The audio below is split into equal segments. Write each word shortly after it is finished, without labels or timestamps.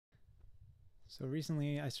So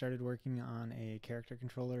recently I started working on a character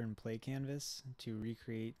controller in PlayCanvas to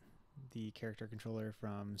recreate the character controller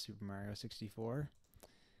from Super Mario 64.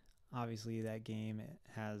 Obviously that game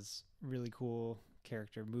has really cool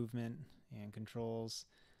character movement and controls,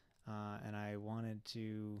 and I wanted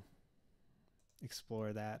to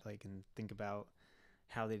explore that, and think about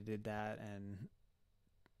how they did that and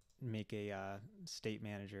make a state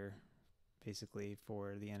manager basically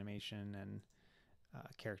for the animation and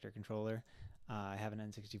character controller. I have an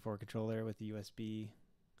N64 controller with the USB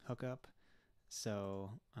hookup, so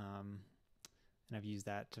and I've used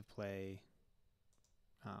that to play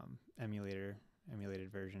emulated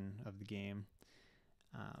version of the game,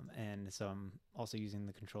 and so I'm also using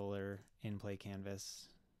the controller in PlayCanvas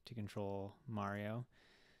to control Mario.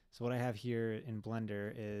 So what I have here in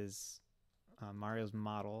Blender is Mario's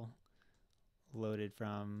model loaded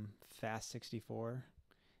from Fast64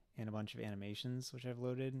 and a bunch of animations, which I've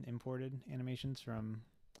loaded and imported animations from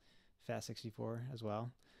Fast64 as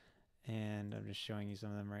well. And I'm just showing you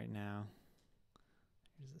some of them right now.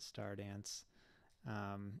 Here's the Star Dance.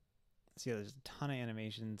 So yeah, there's a ton of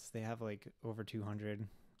animations. They have like over 200,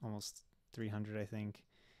 almost 300, I think,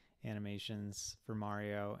 animations for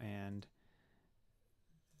Mario. And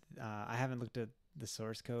I haven't looked at the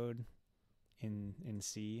source code in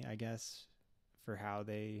C, I guess, for how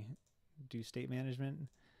they do state management.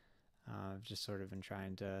 I've just sort of been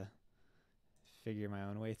trying to figure my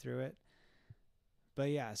own way through it. But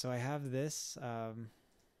yeah, so I have this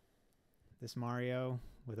this Mario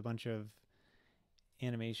with a bunch of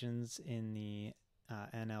animations in the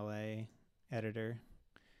NLA editor,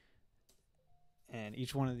 and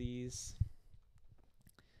each one of these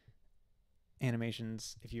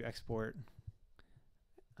animations, if you export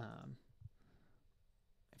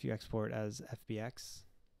as FBX,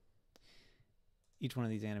 each one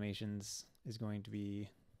of these animations is going to be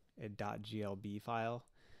a .glb file,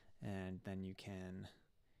 and then you can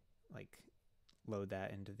like load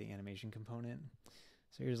that into the animation component.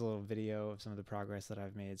 So here's a little video of some of the progress that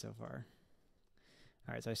I've made so far.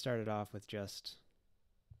 All right, so I started off with just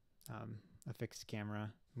a fixed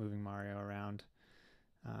camera moving Mario around.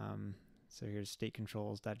 So here's state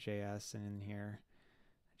controls.js, and in here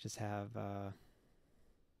I just have let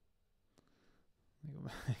me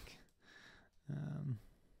go back.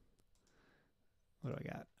 What do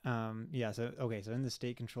I got? Yeah, so okay, so in the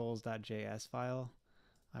state controls.js file,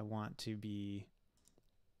 I want to be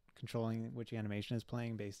controlling which animation is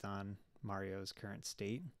playing based on Mario's current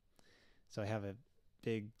state. So I have a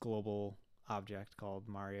big global object called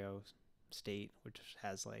Mario state, which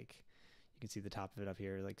has, like, you can see the top of it up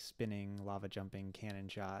here, like spinning, lava jumping, cannon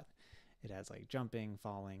shot. It has like jumping,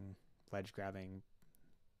 falling, ledge grabbing,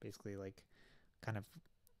 basically like kind of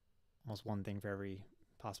almost one thing for every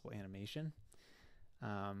possible animation.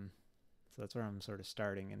 So that's where I'm sort of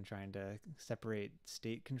starting and trying to separate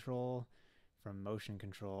state control from motion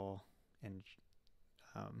control and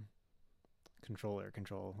controller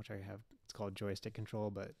control, which I have. It's called joystick control,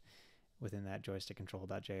 but within that joystick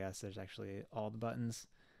control.js, there's actually all the buttons.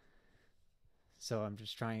 So I'm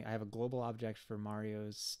just trying, I have a global object for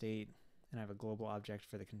Mario's state, and I have a global object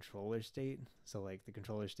for the controller state. So like the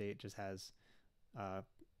controller state just has a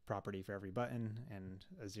property for every button and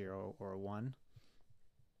a 0 or a 1.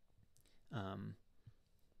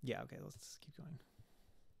 Yeah, okay, let's keep going.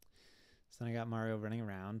 So then I got Mario running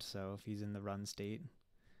around. So if he's in the run state,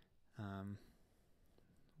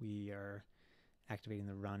 we are activating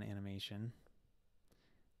the run animation.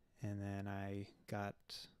 And then I got,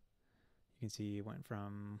 you can see it went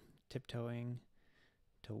from tiptoeing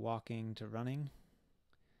to walking to running,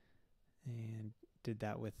 and did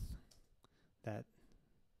that with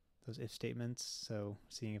those if statements. So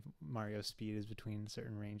seeing if Mario's speed is between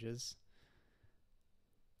certain ranges.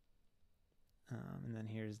 And then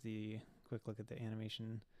here's the quick look at the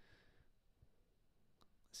animation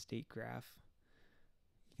state graph.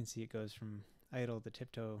 You can see it goes from idle to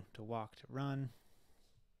tiptoe to walk to run.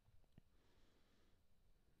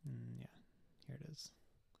 Yeah, here it is,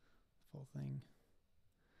 full thing.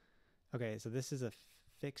 Okay, so this is a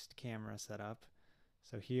fixed camera setup.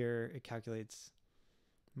 So here it calculates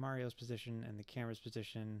Mario's position and the camera's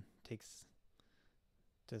position,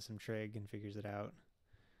 does some trig and figures it out.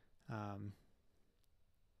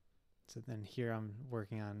 So then here I'm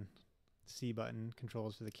working on C button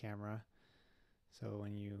controls for the camera. So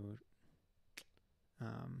when you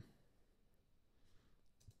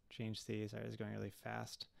change C, sorry, I was going really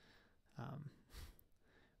fast.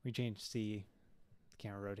 We change C, the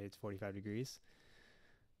camera rotates 45 degrees.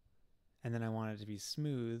 And then I want it to be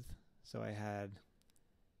smooth, so I had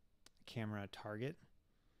camera target.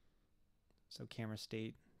 So camera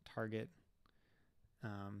state, target,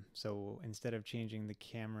 So instead of changing the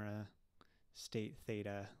camera state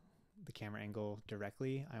theta, the camera angle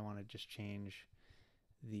directly, I want to just change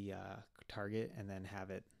the target and then have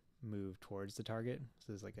it move towards the target. So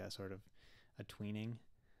there's like a sort of a tweening,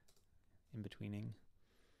 in betweening.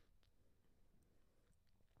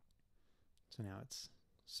 So now it's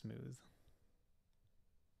smooth.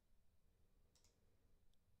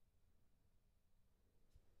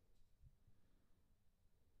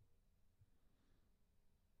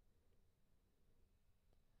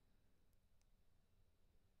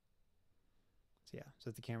 So yeah, so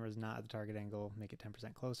if the camera is not at the target angle, make it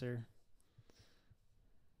 10% closer.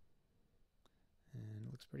 And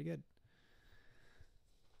it looks pretty good.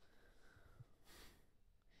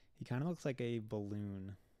 He kind of looks like a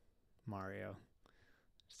balloon Mario.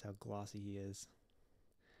 Just how glossy he is.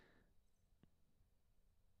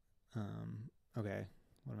 Okay,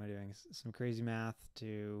 what am I doing? Some crazy math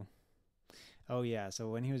to... Oh yeah, so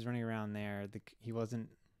when he was running around there, he wasn't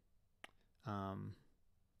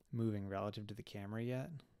moving relative to the camera yet,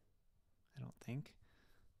 I don't think.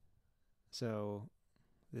 So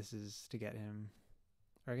this is to get him,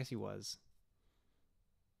 or I guess he was.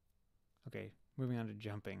 Okay, moving on to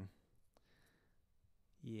jumping.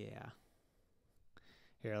 Yeah.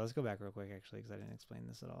 Here, let's go back real quick actually, because I didn't explain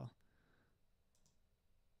this at all.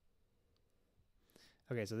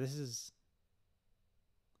 Okay, so this is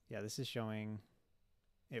showing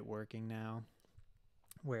it working now,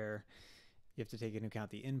 where you have to take into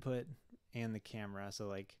account the input and the camera. So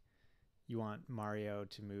like you want Mario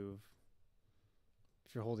to move,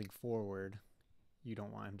 if you're holding forward, you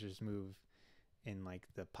don't want him to just move in like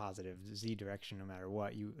the positive Z direction no matter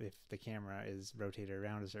what. If the camera is rotated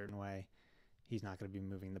around a certain way, he's not going to be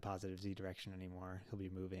moving the positive Z direction anymore. He'll be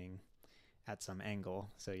moving at some angle.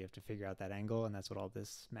 So you have to figure out that angle, and that's what all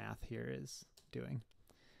this math here is doing.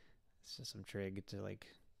 It's just some trig to like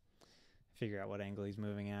figure out what angle he's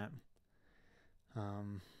moving at.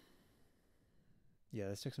 Yeah,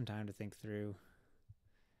 this took some time to think through.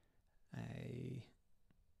 I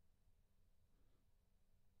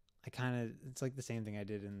kind of, it's like the same thing I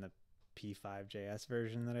did in the P5JS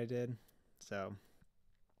version that I did. So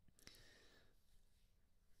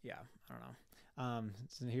yeah, I don't know.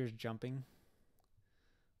 So here's jumping,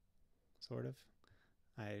 sort of.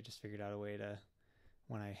 I just figured out a way to,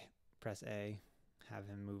 when I press A, have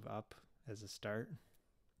him move up as a start.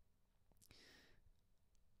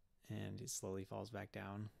 And it slowly falls back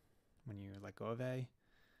down when you let go of A.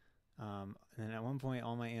 And then at one point,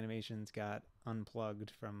 all my animations got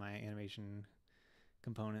unplugged from my animation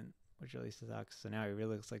component, which really sucks. So now it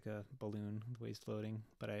really looks like a balloon the way he's floating.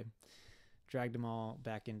 But I dragged them all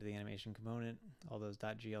back into the animation component, all those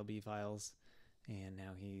 .glb files, and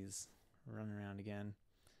now he's running around again.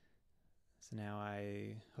 So now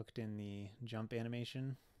I hooked in the jump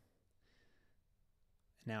animation.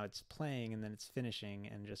 Now it's playing and then it's finishing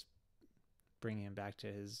and just bringing him back to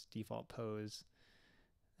his default pose.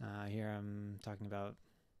 Here I'm talking about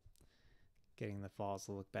getting the falls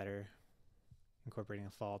to look better, incorporating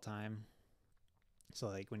a fall time. So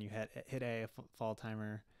like when you hit A, fall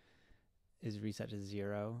timer is reset to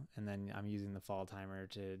 0, and then I'm using the fall timer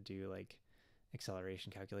to do like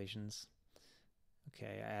acceleration calculations.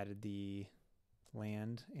 Okay, I added the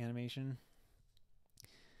land animation.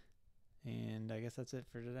 And I guess that's it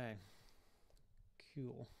for today.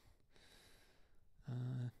 Cool.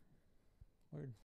 Word.